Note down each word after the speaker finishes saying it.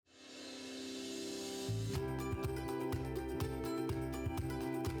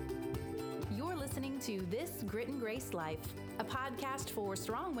to This Grit and Grace Life, a podcast for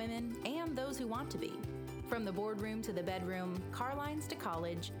strong women and those who want to be. From the boardroom to the bedroom, car lines to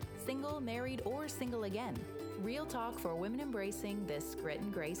college, single, married, or single again. Real talk for women embracing this grit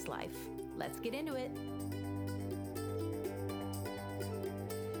and grace life. Let's get into it.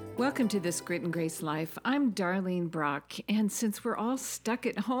 Welcome to This Grit and Grace Life. I'm Darlene Brock, and since we're all stuck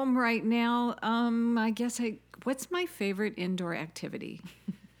at home right now, what's my favorite indoor activity?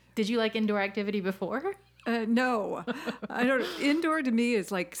 Did you like indoor activity before? No, I don't. Indoor to me is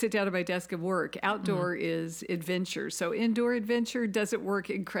like sit down at my desk and work. Outdoor is adventure. So indoor adventure doesn't work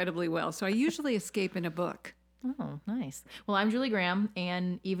incredibly well. So I usually escape in a book. Oh, nice. Well, I'm Julie Graham,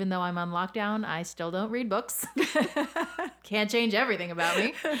 and even though I'm on lockdown, I still don't read books. Can't change everything about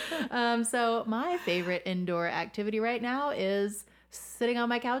me. So my favorite indoor activity right now is sitting on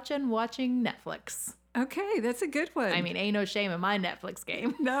my couch and watching Netflix. Okay, that's a good one. I mean, ain't no shame in my Netflix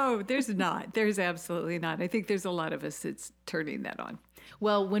game. No, there's not. There's absolutely not. I think there's a lot of us that's turning that on.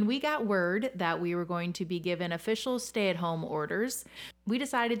 Well, when we got word that we were going to be given official stay-at-home orders, we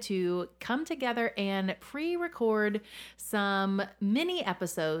decided to come together and pre-record some mini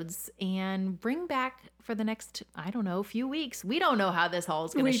episodes and bring back for the next, few weeks. We don't know how this haul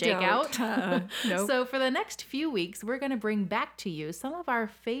is going to shake out. Nope. So for the next few weeks, we're going to bring back to you some of our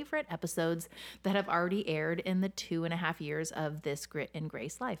favorite episodes that have already aired in the 2.5 years of This Grit and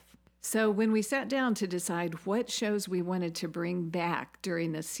Grace Life. So when we sat down to decide what shows we wanted to bring back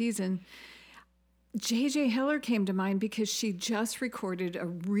during this season, J.J. Heller came to mind because she just recorded a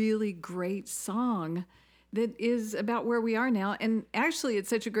really great song that is about where we are now. And actually, it's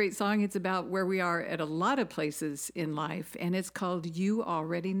such a great song. It's about where we are at a lot of places in life. And it's called You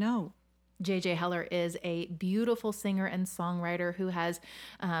Already Know. J.J. Heller is a beautiful singer and songwriter who has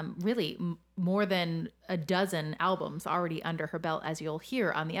really more than a dozen albums already under her belt, as you'll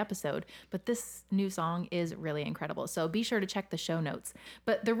hear on the episode. But this new song is really incredible. So be sure to check the show notes.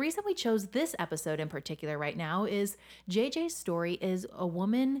 But the reason we chose this episode in particular right now is JJ's story is a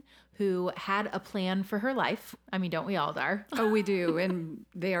woman who had a plan for her life. I mean, don't we all, Dar? Oh, we do. And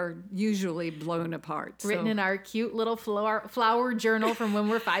they are usually blown apart. Written in our cute little flower journal from when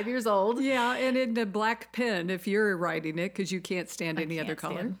we're 5 years old. Yeah, and in the black pen if you're writing it because you can't stand any other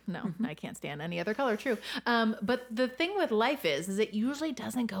color. No, I can't stand any other color, true. But the thing with life is it usually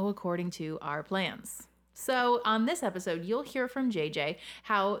doesn't go according to our plans. So on this episode, you'll hear from JJ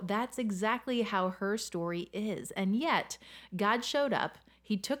how that's exactly how her story is. And yet, God showed up,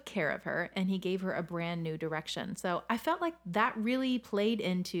 He took care of her, and He gave her a brand new direction. So I felt like that really played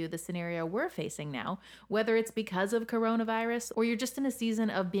into the scenario we're facing now, whether it's because of coronavirus or you're just in a season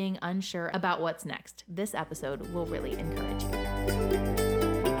of being unsure about what's next. This episode will really encourage you.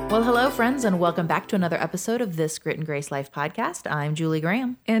 Well, hello, friends, and welcome back to another episode of This Grit and Grace Life podcast. I'm Julie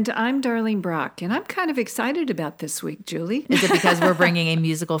Graham. And I'm Darlene Brock, and I'm kind of excited about this week, Julie. Is it because we're bringing a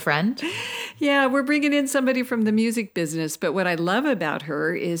musical friend? Yeah, we're bringing in somebody from the music business, but what I love about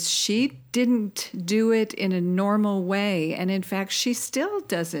her is she didn't do it in a normal way, and in fact, she still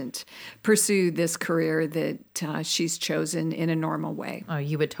doesn't pursue this career that she's chosen in a normal way. Oh,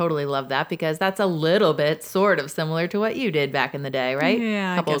 you would totally love that because that's a little bit sort of similar to what you did back in the day, right?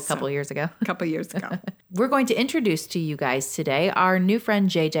 Yeah, couple years ago. A couple years ago. We're going to introduce to you guys today our new friend,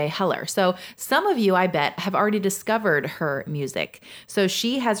 J.J. Heller. So some of you, I bet, have already discovered her music. So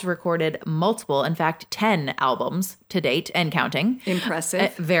she has recorded multiple, in fact, 10 albums to date and counting.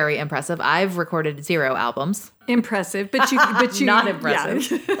 Impressive. Very impressive. I've recorded 0 albums. Impressive, but you not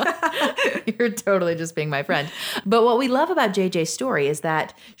impressive. Yeah. You're totally just being my friend. But what we love about JJ's story is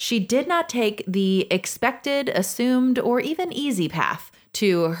that she did not take the expected, assumed, or even easy path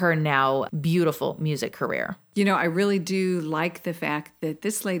to her now beautiful music career. You know, I really do like the fact that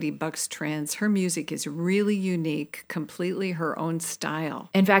this lady bucks trends. Her music is really unique, completely her own style.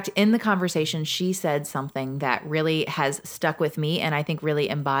 In fact, in the conversation, she said something that really has stuck with me and I think really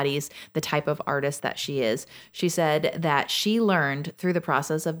embodies the type of artist that she is. She said that she learned through the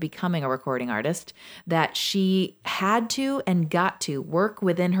process of becoming a recording artist that she had to and got to work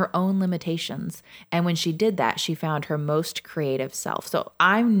within her own limitations. And when she did that, she found her most creative self. So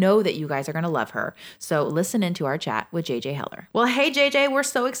I know that you guys are going to love her. So listen into our chat with JJ Heller. Well, hey, JJ, we're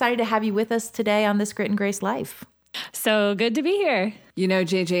so excited to have you with us today on This Grit and Grace Life. So good to be here. You know,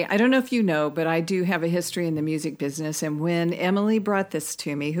 JJ, I don't know if you know, but I do have a history in the music business. And when Emily brought this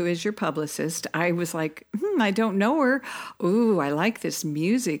to me, who is your publicist, I was like, I don't know her. Ooh, I like this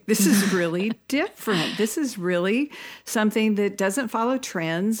music. This is really different. This is really something that doesn't follow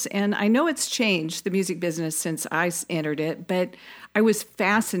trends. And I know it's changed the music business since I entered it, but I was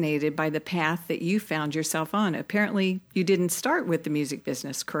fascinated by the path that you found yourself on. Apparently, you didn't start with the music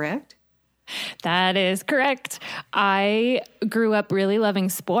business, correct? That is correct. I grew up really loving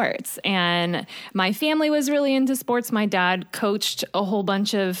sports, and my family was really into sports. My dad coached a whole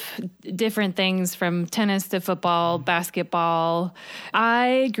bunch of different things from tennis to football, basketball.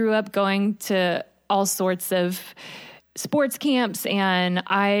 I grew up going to all sorts of sports camps, and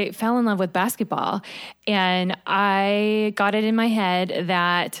I fell in love with basketball. And I got it in my head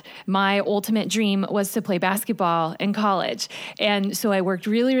that my ultimate dream was to play basketball in college. And so I worked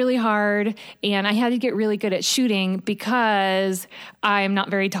really, really hard, and I had to get really good at shooting because I'm not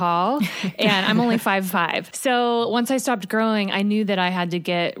very tall and I'm only 5'5". So once I stopped growing, I knew that I had to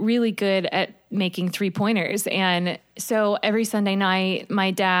get really good at making 3-pointers. And so every Sunday night,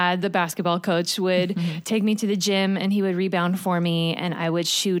 my dad, the basketball coach, would take me to the gym, and he would rebound for me, and I would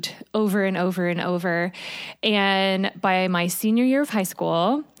shoot over and over and over. And by my senior year of high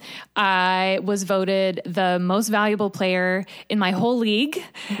school, I was voted the most valuable player in my whole league.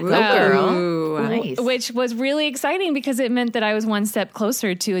 Girl. Nice. Which was really exciting because it meant that I was one step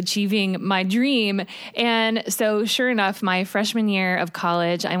closer to achieving my dream. And so sure enough, my freshman year of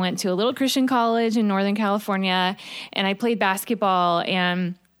college, I went to a little Christian college in Northern California, and I played basketball.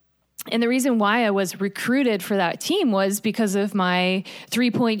 And the reason why I was recruited for that team was because of my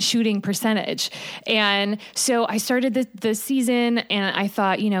 3-point shooting percentage. And so I started the season, and I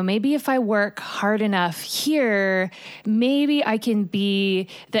thought, maybe if I work hard enough here, maybe I can be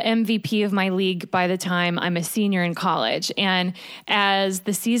the MVP of my league by the time I'm a senior in college. And as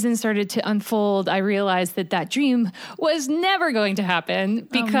the season started to unfold, I realized that dream was never going to happen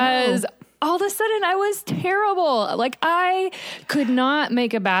because all of a sudden I was terrible. Like, I could not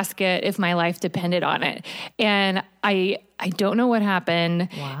make a basket if my life depended on it. And I don't know what happened.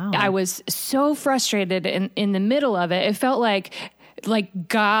 Wow. I was so frustrated in the middle of it. It felt like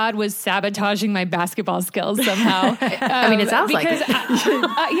God was sabotaging my basketball skills somehow. It sounds like it.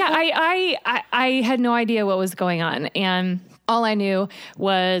 I had no idea what was going on. And all I knew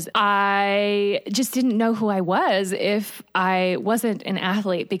was I just didn't know who I was if I wasn't an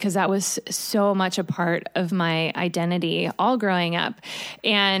athlete, because that was so much a part of my identity all growing up.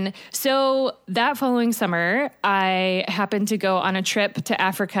 And so that following summer, I happened to go on a trip to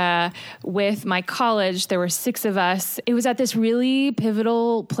Africa with my college. There were 6 of us. It was at this really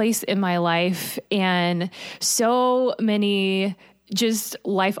pivotal place in my life, and so many just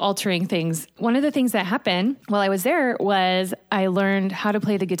life-altering things. One of the things that happened while I was there was I learned how to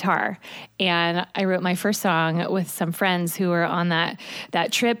play the guitar. And I wrote my first song with some friends who were on that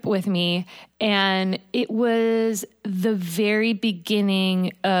trip with me. And it was the very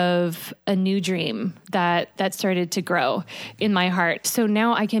beginning of a new dream that started to grow in my heart. So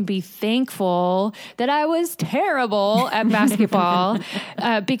now I can be thankful that I was terrible at basketball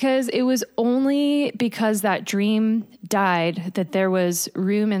because it was only because that dream died that there was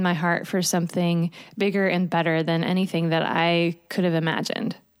room in my heart for something bigger and better than anything that I could have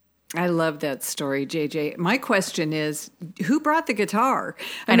imagined. I love that story, JJ. My question is, who brought the guitar?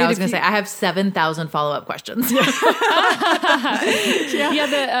 I was going to say, I have 7,000 follow-up questions.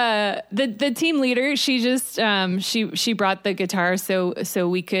 The team leader, she just she brought the guitar so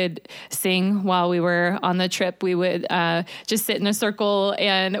we could sing while we were on the trip. We would just sit in a circle,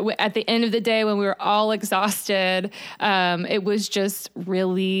 and at the end of the day, when we were all exhausted, it was just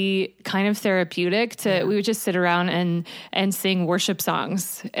really kind of therapeutic we would just sit around and sing worship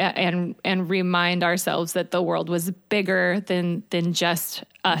songs and remind ourselves that the world was bigger than just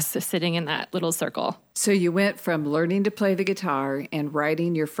us sitting in that little circle. So you went from learning to play the guitar and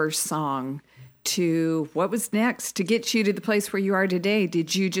writing your first song to what was next to get you to the place where you are today?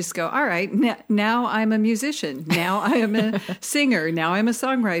 Did you just go, all right, now I'm a musician. Now I am a singer. Now I'm a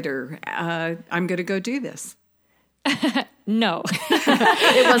songwriter. I'm going to go do this. No.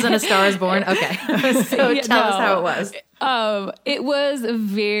 It wasn't A Star Is Born? Okay. So tell us how it was. It was a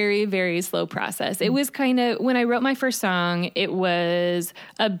very, very slow process. It was kind of, when I wrote my first song, it was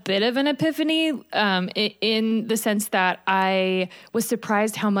a bit of an epiphany in the sense that I was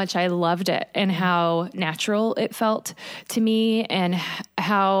surprised how much I loved it and how natural it felt to me and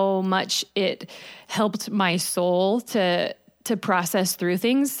how much it helped my soul to process through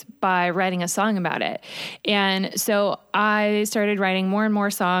things by writing a song about it. And so I started writing more and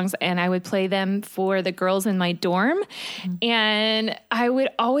more songs, and I would play them for the girls in my dorm. Mm-hmm. And I would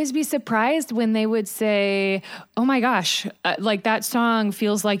always be surprised when they would say, oh my gosh, like that song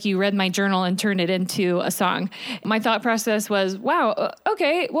feels like you read my journal and turned it into a song. My thought process was, wow,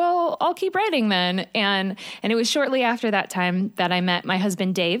 okay, well, I'll keep writing then. And it was shortly after that time that I met my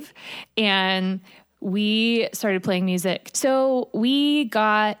husband, Dave, and we started playing music. So we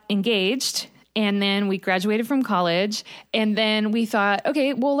got engaged And then we graduated from college. And then we thought,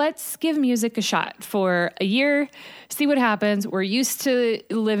 okay, well, let's give music a shot for a year, see what happens. We're used to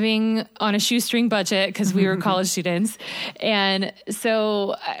living on a shoestring budget because we were college students. And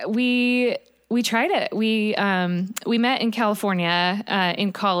so we tried it. We met in California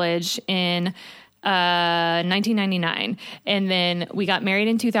in college in 1999. And then we got married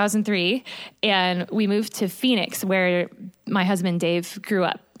in 2003 and we moved to Phoenix where my husband Dave grew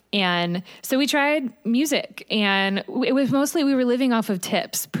up. And so we tried music, and it was mostly we were living off of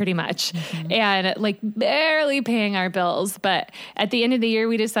tips pretty much and like barely paying our bills. But at the end of the year,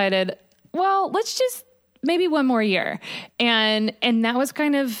 we decided, well, let's just maybe one more year. And that was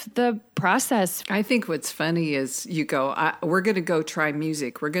kind of the process. I think what's funny is you go, we're going to go try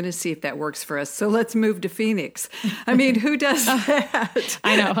music. We're going to see if that works for us. So let's move to Phoenix. I mean, who does that?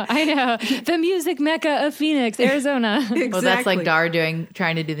 I know. The music mecca of Phoenix, Arizona. Exactly. Well, that's like Dar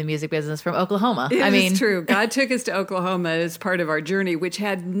trying to do the music business from Oklahoma. It's true. God took us to Oklahoma as part of our journey, which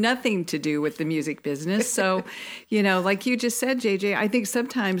had nothing to do with the music business. So, like you just said, JJ, I think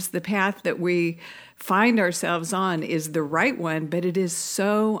sometimes the path that we find ourselves on is the right one, but it is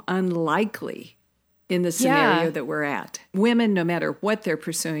so unlikely in the scenario that we're at. Women, no matter what they're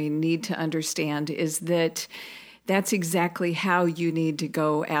pursuing, need to understand is that that's exactly how you need to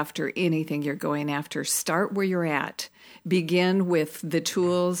go after anything you're going after. Start where you're at. Begin with the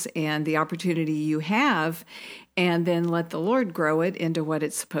tools and the opportunity you have, and then let the Lord grow it into what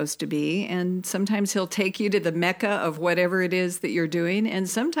it's supposed to be. And sometimes he'll take you to the mecca of whatever it is that you're doing. And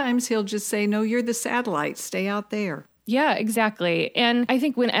sometimes he'll just say, no, you're the satellite. Stay out there. Yeah, exactly. And I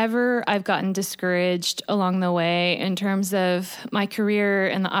think whenever I've gotten discouraged along the way in terms of my career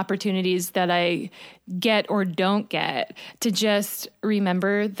and the opportunities that I get or don't get, to just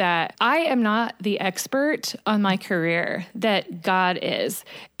remember that I am not the expert on my career, that God is.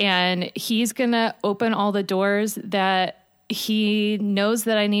 And he's going to open all the doors that he knows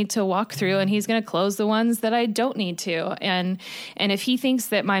that I need to walk through, and he's going to close the ones that I don't need to. And if he thinks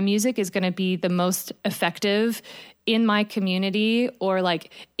that my music is going to be the most effective in my community or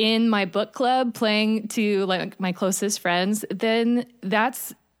like in my book club playing to like my closest friends, then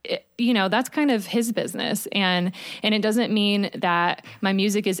that's kind of his business. And it doesn't mean that my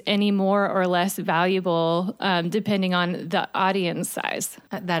music is any more or less valuable, depending on the audience size.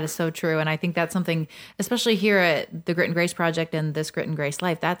 That is so true. And I think that's something, especially here at the Grit and Grace Project and this Grit and Grace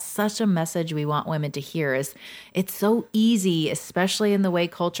Life, that's such a message we want women to hear. Is it's so easy, especially in the way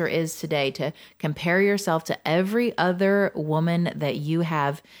culture is today, to compare yourself to every other woman that you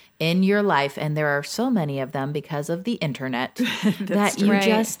have in your life, and there are so many of them because of the internet that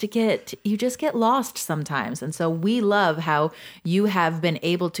you just get lost sometimes. And so we love how you have been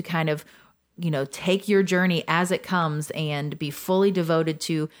able to kind of, take your journey as it comes and be fully devoted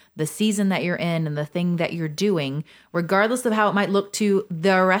to the season that you're in and the thing that you're doing, regardless of how it might look to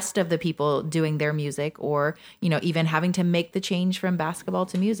the rest of the people doing their music or, even having to make the change from basketball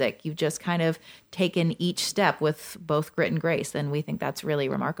to music. You've just kind of taken each step with both grit and grace. And we think that's really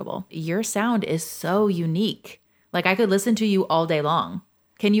remarkable. Your sound is so unique. Like I could listen to you all day long.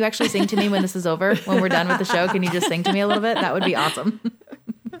 Can you actually sing to me when this is over? When we're done with the show, can you just sing to me a little bit? That would be awesome.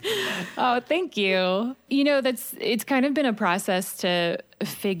 Oh, thank you. It's kind of been a process to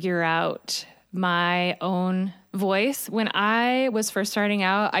figure out my own voice. When I was first starting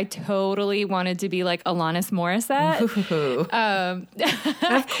out, I totally wanted to be like Alanis Morissette. Of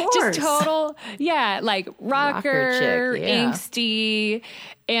course. Just total, like rocker chick, yeah. angsty.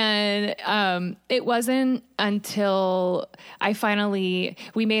 And it wasn't until we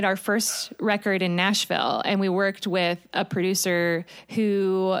made our first record in Nashville, and we worked with a producer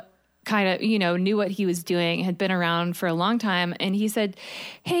who kind of, knew what he was doing, had been around for a long time. And he said,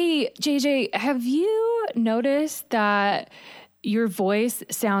 "Hey, JJ, have you noticed that your voice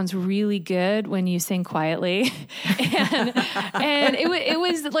sounds really good when you sing quietly?" and it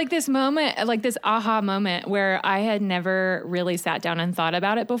was like this moment, like this aha moment where I had never really sat down and thought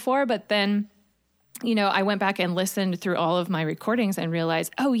about it before. But then, I went back and listened through all of my recordings and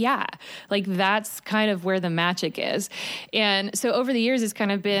realized, oh yeah, like that's kind of where the magic is. And so over the years, it's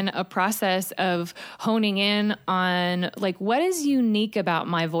kind of been a process of honing in on like, what is unique about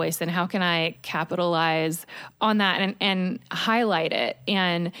my voice and how can I capitalize on that and highlight it?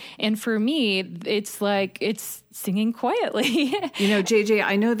 And for me, it's like, it's singing quietly. JJ,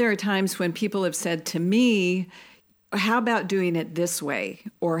 I know there are times when people have said to me, how about doing it this way?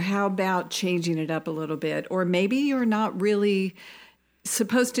 Or how about changing it up a little bit? Or maybe you're not really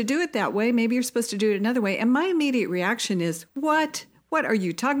supposed to do it that way. Maybe you're supposed to do it another way. And my immediate reaction is, what? what are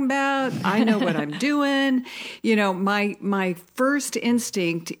you talking about? I know what I'm doing. You know, my first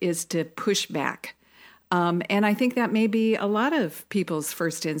instinct is to push back. And I think that may be a lot of people's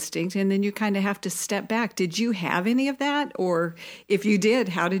first instinct. And then you kind of have to step back. Did you have any of that? Or if you did,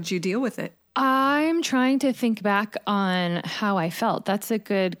 how did you deal with it? I'm trying to think back on how I felt. That's a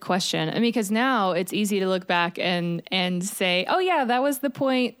good question. I mean, because now it's easy to look back and say, oh yeah, that was the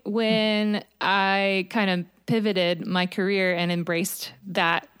point when I kind of pivoted my career and embraced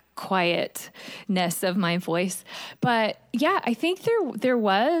that quietness of my voice. But yeah, I think there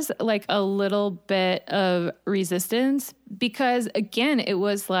was like a little bit of resistance because again, it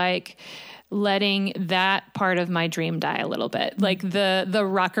was like letting that part of my dream die a little bit, like the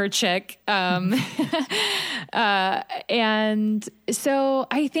rocker chick. And so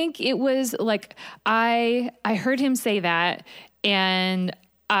I think it was like, I heard him say that and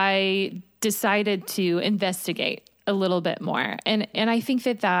I decided to investigate a little bit more. And I think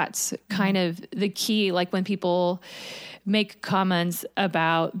that that's kind of the key, like when people make comments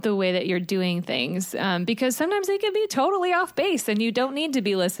about the way that you're doing things, because sometimes they can be totally off base and you don't need to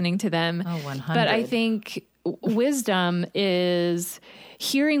be listening to them. Oh, 100. But I think wisdom is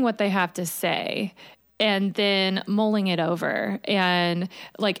hearing what they have to say and then mulling it over and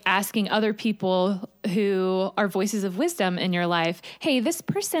like asking other people who are voices of wisdom in your life, hey, this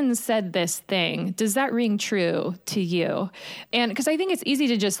person said this thing. Does that ring true to you? And because I think it's easy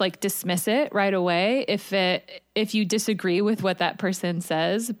to just like dismiss it right away if you disagree with what that person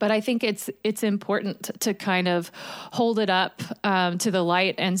says. But I think it's important to kind of hold it up to the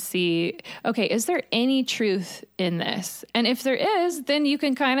light and see, okay, is there any truth in this? And if there is, then you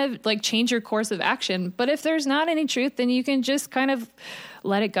can kind of like change your course of action. But if there's not any truth, then you can just kind of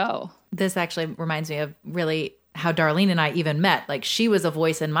let it go. This actually reminds me of really how Darlene and I even met. Like she was a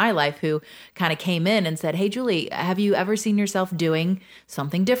voice in my life who kind of came in and said, hey, Julie, have you ever seen yourself doing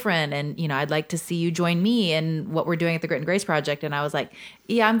something different? And, you know, I'd like to see you join me in what we're doing at the Grit and Grace Project. And I was like,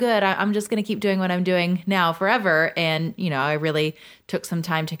 yeah, I'm good. I'm just going to keep doing what I'm doing now forever. And, you know, I really took some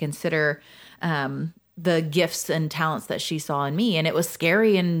time to consider, the gifts and talents that she saw in me. And it was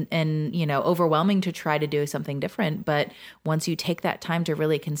scary and, you know, overwhelming to try to do something different. But once you take that time to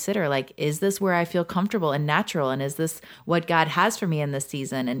really consider, like, is this where I feel comfortable and natural? And is this what God has for me in this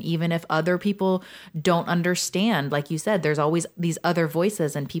season? And even if other people don't understand, like you said, there's always these other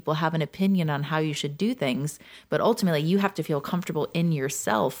voices and people have an opinion on how you should do things. But ultimately you have to feel comfortable in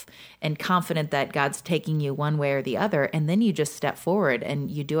yourself and confident that God's taking you one way or the other. And then you just step forward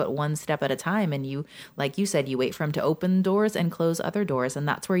and you do it one step at a time. And you, like you said, you wait for him to open doors and close other doors. And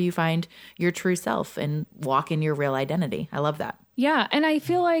that's where you find your true self and walk in your real identity. I love that. Yeah. And I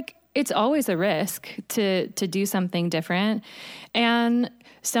feel like it's always a risk to do something different. And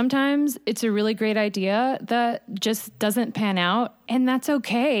sometimes it's a really great idea that just doesn't pan out. And that's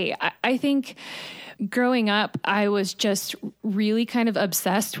okay. I think growing up, I was just really kind of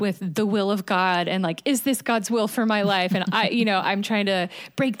obsessed with the will of God and like, is this God's will for my life? And I'm trying to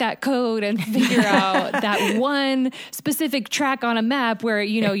break that code and figure out that one specific track on a map where,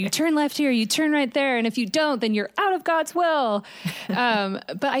 you know, you turn left here, you turn right there. And if you don't, then you're out of God's will.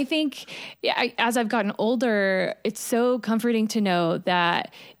 But I think as I've gotten older, it's so comforting to know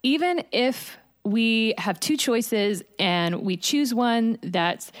that even if we have two choices and we choose one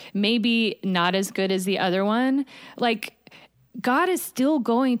that's maybe not as good as the other one, like God is still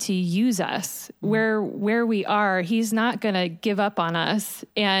going to use us where we are. He's not going to give up on us.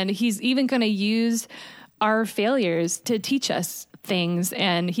 And he's even going to use our failures to teach us things.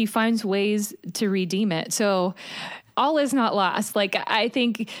 And he finds ways to redeem it. So all is not lost. Like, I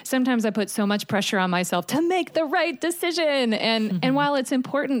think sometimes I put so much pressure on myself to make the right decision. And while it's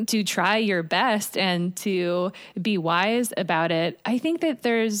important to try your best and to be wise about it, I think that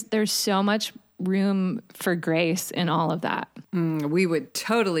there's so much room for grace in all of that. We would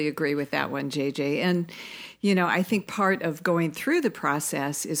totally agree with that one, JJ. And, you know, I think part of going through the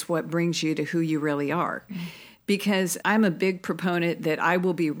process is what brings you to who you really are. Because I'm a big proponent that I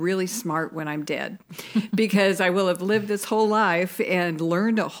will be really smart when I'm dead, because I will have lived this whole life and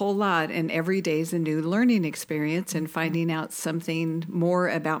learned a whole lot, and every day is a new learning experience and finding out something more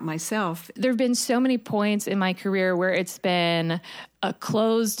about myself. There have been so many points in my career where it's been a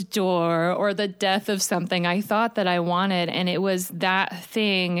closed door or the death of something I thought that I wanted, and it was that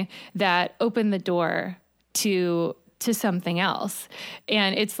thing that opened the door to something else.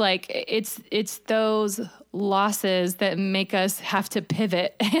 And it's like, it's those losses that make us have to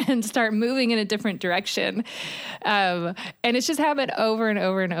pivot and start moving in a different direction. And it's just happened over and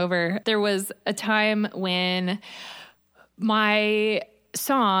over and over. There was a time when my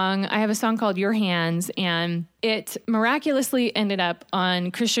song, I have a song called Your Hands, and it miraculously ended up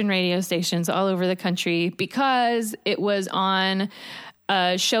on Christian radio stations all over the country because it was on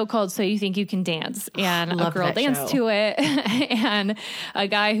a show called So You Think You Can Dance, and a girl danced to it, and a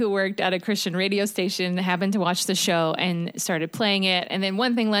guy who worked at a Christian radio station happened to watch the show and started playing it, and then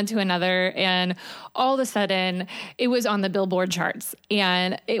one thing led to another, and all of a sudden it was on the Billboard charts,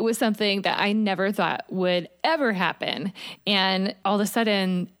 and it was something that I never thought would ever happen, and all of a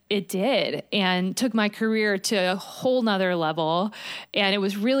sudden it did, and took my career to a whole nother level. And it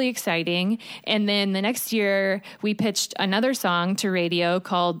was really exciting. And then the next year we pitched another song to radio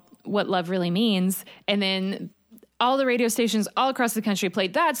called What Love Really Means. And then all the radio stations all across the country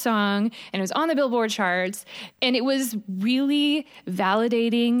played that song, and it was on the Billboard charts. And it was really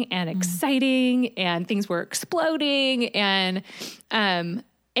validating and exciting, and things were exploding. And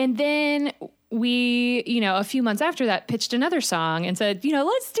then we, a few months after that, pitched another song and said,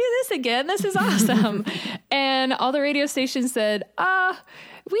 let's do this again. This is awesome. And all the radio stations said,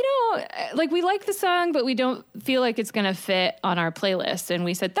 we like the song, but we don't feel like it's going to fit on our playlist. And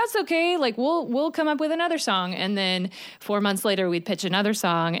we said, that's okay. We'll come up with another song. And then 4 months later, we'd pitch another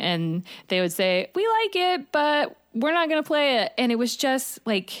song and they would say, we like it, but we're not going to play it. And it was just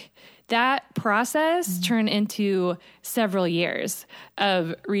that process turned into several years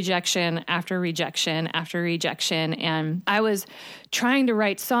of rejection after rejection after rejection. And I was trying to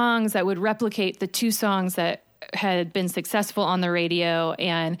write songs that would replicate the 2 songs that had been successful on the radio.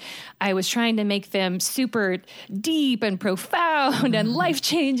 And I was trying to make them super deep and profound and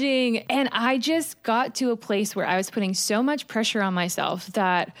life-changing. And I just got to a place where I was putting so much pressure on myself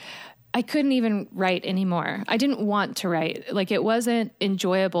that I couldn't even write anymore. I didn't want to write. It wasn't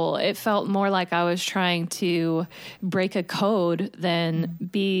enjoyable. It felt more like I was trying to break a code than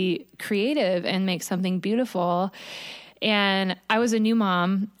be creative and make something beautiful. And I was a new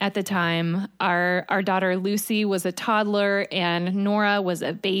mom at the time. Our daughter Lucy was a toddler and Nora was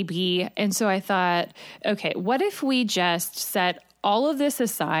a baby. And so I thought, okay, what if we just set all of this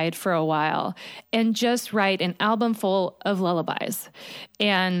aside for a while and just write an album full of lullabies?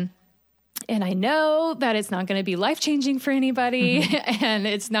 And I know that it's not going to be life-changing for anybody, and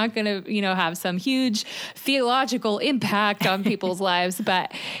it's not going to, have some huge theological impact on people's lives,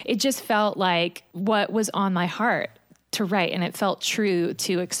 but it just felt like what was on my heart to write, and it felt true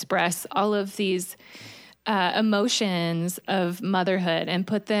to express all of these emotions of motherhood and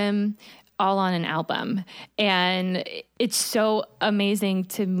put them all on an album. And it's so amazing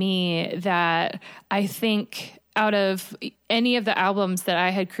to me that I think out of any of the albums that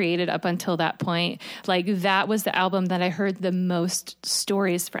I had created up until that point, that was the album that I heard the most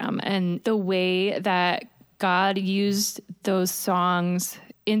stories from. And the way that God used those songs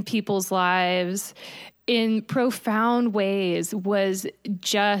in people's lives in profound ways was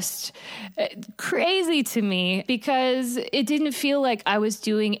just crazy to me, because it didn't feel like I was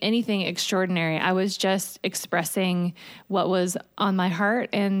doing anything extraordinary. I was just expressing what was on my heart,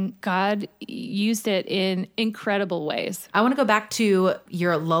 and God used it in incredible ways. I want to go back to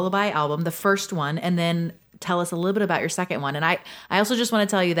your lullaby album, the first one, and then tell us a little bit about your second one. And I also just want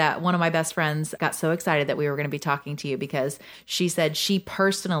to tell you that one of my best friends got so excited that we were going to be talking to you, because she said she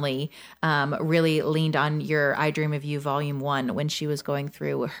personally really leaned on your I Dream of You Volume 1 when she was going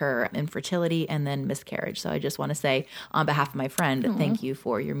through her infertility and then miscarriage. So I just want to say on behalf of my friend, thank you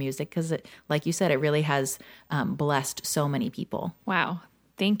for your music, because like you said, it really has blessed so many people. Wow.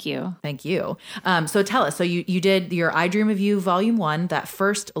 Thank you. Thank you. So tell us, so you did your I Dream of You Volume 1, that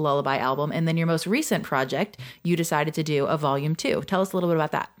first lullaby album, and then your most recent project, you decided to do a Volume 2. Tell us a little bit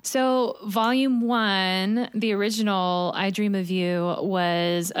about that. So Volume 1, the original I Dream of You,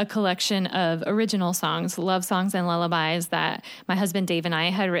 was a collection of original songs, love songs and lullabies that my husband Dave and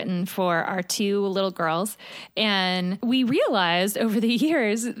I had written for our 2 little girls. And we realized over the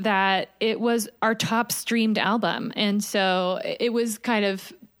years that it was our top streamed album. And so it was kind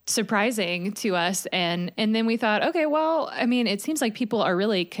of surprising to us. And then we thought, okay, well, I mean, it seems like people are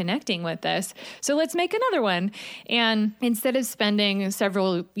really connecting with this, so let's make another one. And instead of spending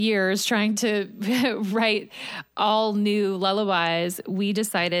several years trying to write all new lullabies, we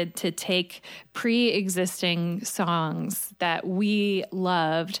decided to take pre-existing songs that we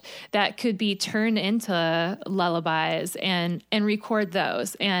loved that could be turned into lullabies and record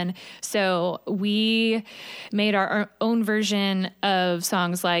those. And so we made our own version of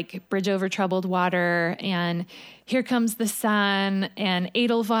songs like Bridge Over Troubled Water and Here Comes the Sun and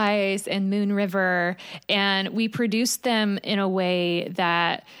Edelweiss and Moon River. And we produced them in a way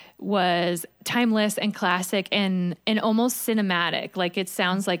that was timeless and classic and almost cinematic. Like it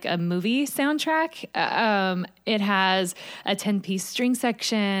sounds like a movie soundtrack. It has a 10-piece string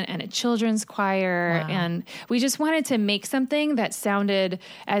section and a children's choir. Wow. And we just wanted to make something that sounded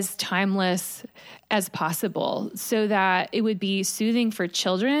as timeless as possible so that it would be soothing for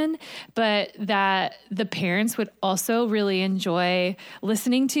children, but that the parents would also really enjoy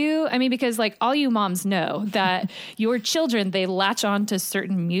listening to. I mean, because like all you moms know that your children, they latch on to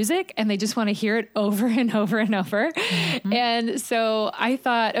certain music and they just want to hear it over and over and over. Mm-hmm. And so I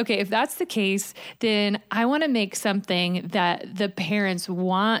thought, okay, if that's the case, then I want to make something that the parents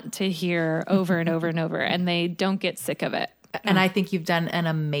want to hear over and over and over, and they don't get sick of it. And I think you've done an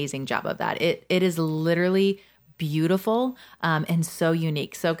amazing job of that. It is literally beautiful and so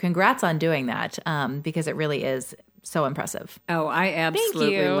unique. So congrats on doing that because it really is so impressive. Oh, I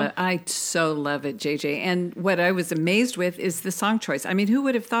absolutely I so love it, JJ. And what I was amazed with is the song choice. I mean, who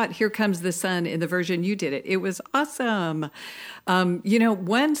would have thought Here Comes the Sun in the version you did it? It was awesome.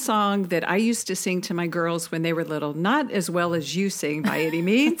 One song that I used to sing to my girls when they were little, not as well as you sing by any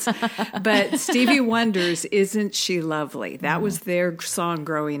means, but Stevie Wonder's Isn't She Lovely? That was their song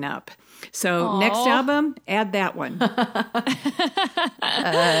growing up. So Aww. Next album, add that one. No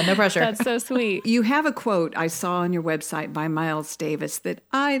pressure. That's so sweet. You have a quote I saw on your website by Miles Davis that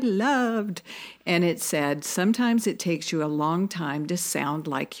I loved. And it said, sometimes it takes you a long time to sound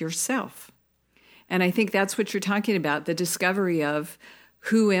like yourself. And I think that's what you're talking about, the discovery of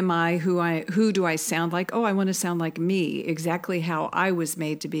who am I, who do I sound like? Oh, I want to sound like me, exactly how I was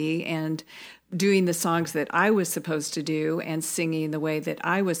made to be, and doing the songs that I was supposed to do and singing the way that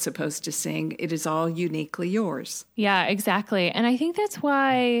I was supposed to sing. It is all uniquely yours. Yeah, exactly. And I think that's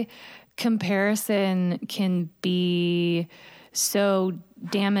why comparison can be so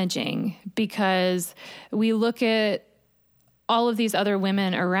damaging, because we look at all of these other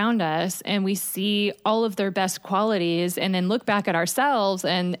women around us and we see all of their best qualities and then look back at ourselves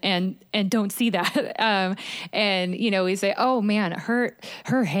and don't see that. We say, oh man, her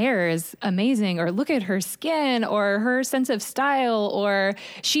hair is amazing, or look at her skin, or her sense of style, or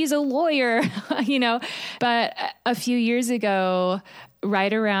she's a lawyer, But a few years ago,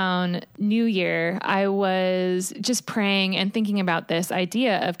 right around New Year, I was just praying and thinking about this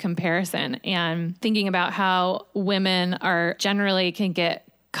idea of comparison and thinking about how women generally can get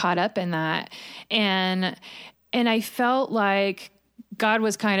caught up in that. And I felt like God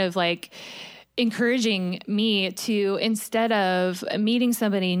was kind of like encouraging me to, instead of meeting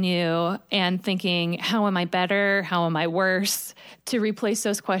somebody new and thinking, how am I better? How am I worse? To replace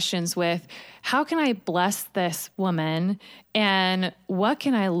those questions with, how can I bless this woman and what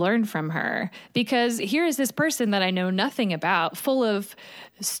can I learn from her? Because here is this person that I know nothing about, full of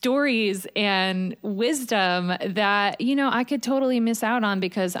stories and wisdom that, I could totally miss out on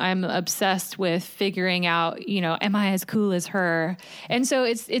because I'm obsessed with figuring out, am I as cool as her? And so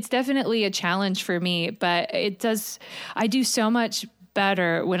it's definitely a challenge for me, but I do so much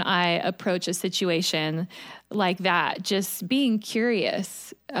better when I approach a situation like that, just being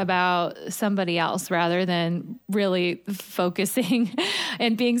curious about somebody else rather than really focusing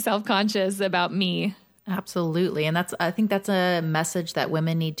and being self-conscious about me. Absolutely. And I think that's a message that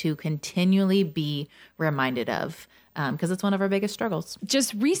women need to continually be reminded of, because it's one of our biggest struggles.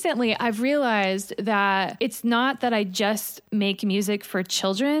 Just recently, I've realized that it's not that I just make music for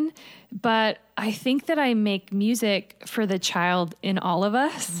children, but I think that I make music for the child in all of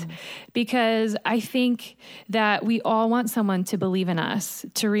us, because I think that we all want someone to believe in us,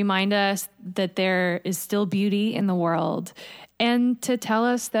 to remind us that there is still beauty in the world, and to tell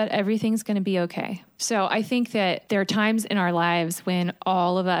us that everything's going to be okay. So I think that there are times in our lives when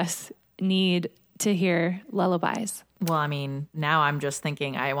all of us need to hear lullabies. Well, I mean, now I'm just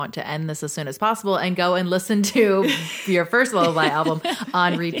thinking I want to end this as soon as possible and go and listen to your first lullaby album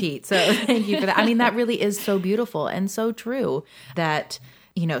on repeat. So thank you for that. I mean, that really is so beautiful and so true that,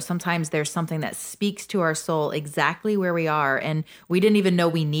 sometimes there's something that speaks to our soul exactly where we are. And we didn't even know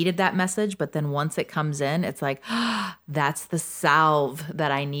we needed that message. But then once it comes in, it's like, that's the salve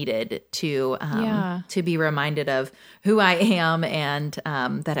that I needed to be reminded of who I am and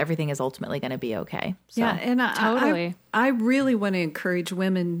that everything is ultimately going to be okay. So. Yeah, and totally. I really want to encourage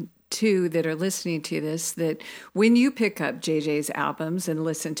women too that are listening to this, that when you pick up JJ's albums and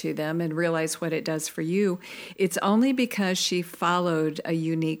listen to them and realize what it does for you, it's only because she followed a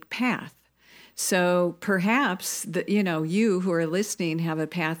unique path. So perhaps you who are listening have a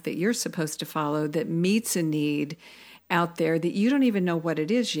path that you're supposed to follow that meets a need out there that you don't even know what it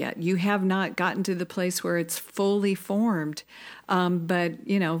is yet. You have not gotten to the place where it's fully formed. But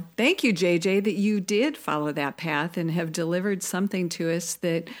thank you, JJ, that you did follow that path and have delivered something to us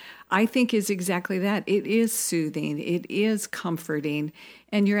that I think is exactly that. It is soothing. It is comforting.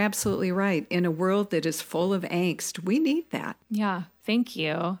 And you're absolutely right. In a world that is full of angst, we need that. Yeah. Thank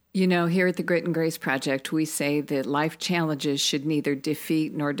you. You know, here at the Grit and Grace Project, we say that life challenges should neither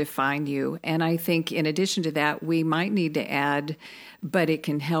defeat nor define you. And I think in addition to that, we might need to add, but it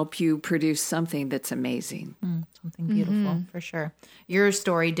can help you produce something that's amazing. Something beautiful, for sure. Your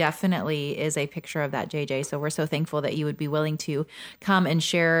story definitely is a picture of that, JJ. So we're so thankful that you would be willing to come and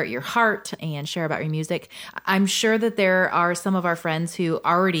share your heart and share about your music. I'm sure that there are some of our friends who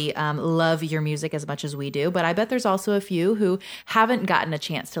already love your music as much as we do, but I bet there's also a few who haven't gotten a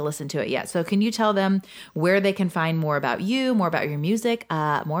chance to listen to it yet. So can you tell them where they can find more about you, more about your music,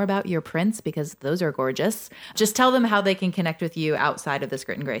 more about your prints, because those are gorgeous. Just tell them how they can connect with you outside of this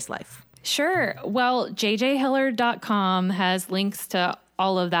Grit and Grace life. Sure. Well, jjhiller.com has links to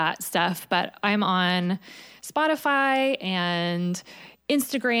all of that stuff, but I'm on Spotify and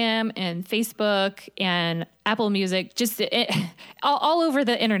Instagram and Facebook and Apple Music, just all over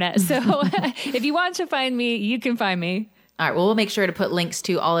the internet. So if you want to find me, you can find me. All right. Well, we'll make sure to put links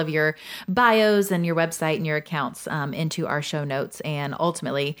to all of your bios and your website and your accounts into our show notes, and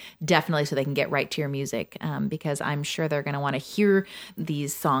ultimately, definitely so they can get right to your music, because I'm sure they're going to want to hear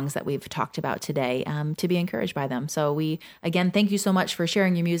these songs that we've talked about today to be encouraged by them. So we, again, thank you so much for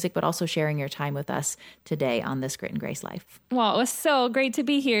sharing your music, but also sharing your time with us today on this Grit and Grace Life. Well, it was so great to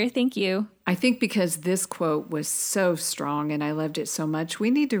be here. Thank you. I think because this quote was so strong and I loved it so much,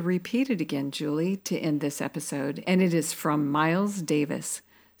 we need to repeat it again, Julie, to end this episode. And it is from Miles Davis.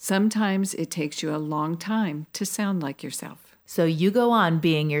 Sometimes it takes you a long time to sound like yourself. So you go on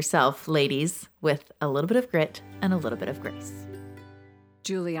being yourself, ladies, with a little bit of grit and a little bit of grace.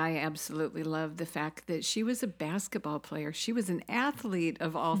 Julie, I absolutely love the fact that she was a basketball player. She was an athlete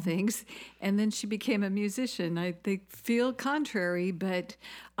of all things, and then she became a musician. I feel contrary, but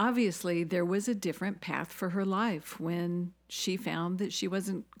obviously there was a different path for her life when she found that she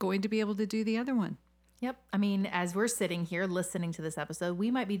wasn't going to be able to do the other one. Yep. I mean, as we're sitting here listening to this episode, we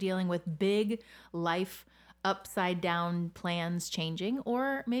might be dealing with big life upside down plans changing,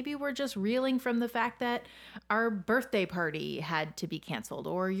 or maybe we're just reeling from the fact that our birthday party had to be canceled,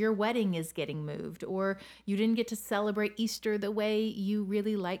 or your wedding is getting moved, or you didn't get to celebrate Easter the way you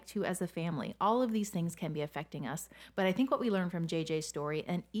really like to as a family. All of these things can be affecting us. But I think what we learned from JJ's story,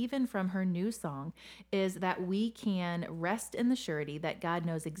 and even from her new song, is that we can rest in the surety that God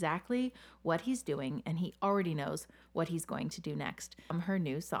knows exactly what he's doing, and he already knows what he's going to do next. Her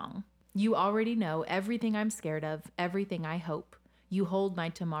new song. You already know everything I'm scared of, everything I hope. You hold my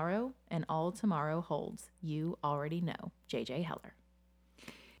tomorrow, and all tomorrow holds. You already know. JJ Heller.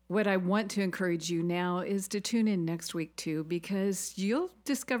 What I want to encourage you now is to tune in next week, too, because you'll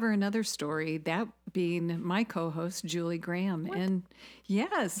discover another story, that being my co-host, Julie Graham. What? And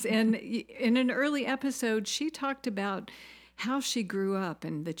yes, and in an early episode, she talked about how she grew up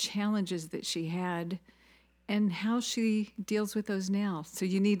and the challenges that she had and how she deals with those now. So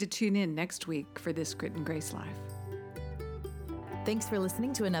you need to tune in next week for this Grit and Grace Life. Thanks for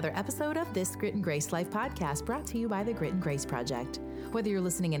listening to another episode of this Grit and Grace Life podcast, brought to you by the Grit and Grace Project. Whether you're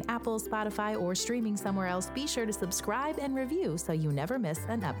listening in Apple, Spotify, or streaming somewhere else, be sure to subscribe and review so you never miss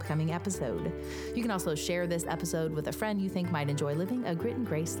an upcoming episode. You can also share this episode with a friend you think might enjoy living a Grit and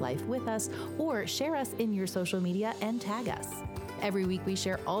Grace life with us, or share us in your social media and tag us. Every week we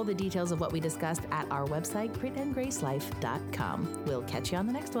share all the details of what we discussed at our website, gritandgracelife.com. We'll catch you on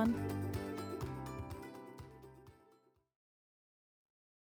the next one.